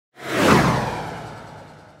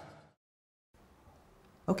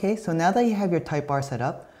Okay, so now that you have your type bar set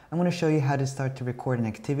up, I'm going to show you how to start to record an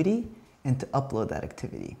activity and to upload that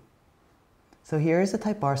activity. So here is the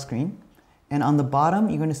type bar screen, and on the bottom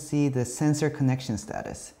you're going to see the sensor connection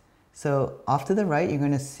status. So off to the right you're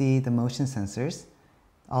going to see the motion sensors.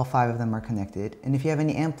 All 5 of them are connected, and if you have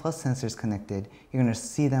any ANT+ sensors connected, you're going to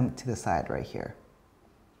see them to the side right here.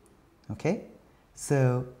 Okay,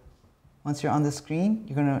 so once you're on the screen,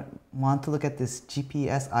 you're going to want to look at this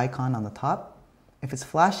GPS icon on the top. If it's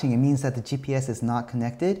flashing, it means that the GPS is not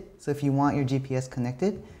connected. So if you want your GPS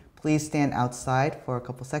connected, please stand outside for a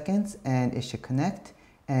couple seconds and it should connect.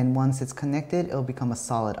 And once it's connected, it'll become a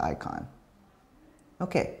solid icon.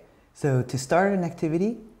 Okay, so to start an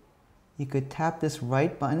activity, you could tap this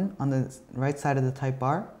right button on the right side of the type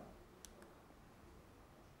bar.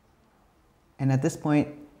 And at this point,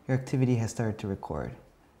 your activity has started to record.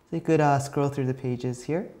 So you could scroll through the pages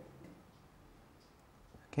here.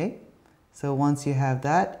 Okay, so once you have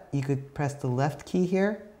that, you could press the left key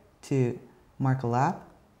here to mark a lap.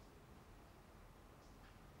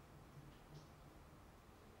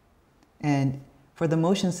 And for the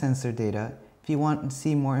motion sensor data, if you want to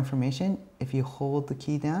see more information, if you hold the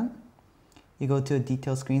key down, you go to a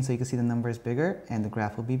detail screen so you can see the numbers bigger and the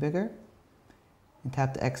graph will be bigger. And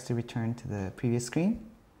tap the X to return to the previous screen.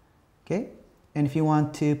 Okay, and if you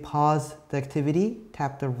want to pause the activity,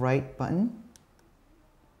 tap the right button.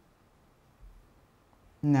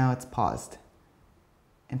 Now it's paused.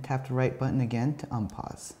 And tap the right button again to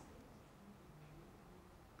unpause.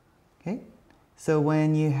 Okay, so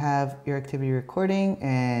when you have your activity recording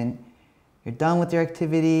and you're done with your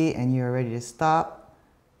activity and you're ready to stop,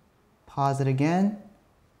 pause it again,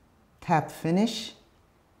 tap finish,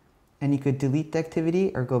 and you could delete the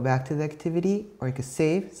activity or go back to the activity, or you could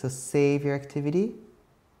save. So save your activity.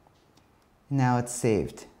 Now it's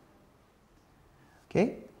saved.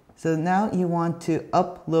 Okay, so now you want to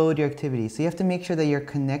upload your activity. So you have to make sure that you're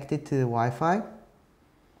connected to the Wi-Fi.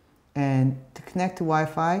 And to connect to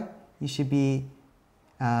Wi-Fi, you should be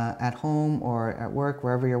at home or at work,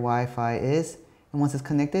 wherever your Wi-Fi is. And once it's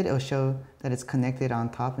connected, it'll show that it's connected on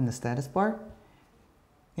top in the status bar.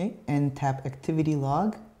 Okay, and tap activity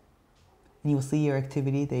log. And you will see your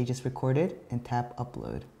activity that you just recorded, and tap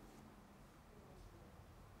upload.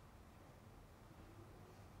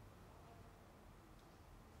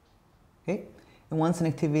 Okay, and once an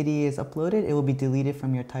activity is uploaded, it will be deleted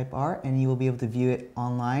from your type R and you will be able to view it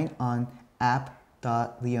online on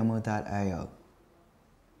app.leomo.io.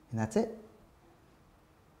 And that's it.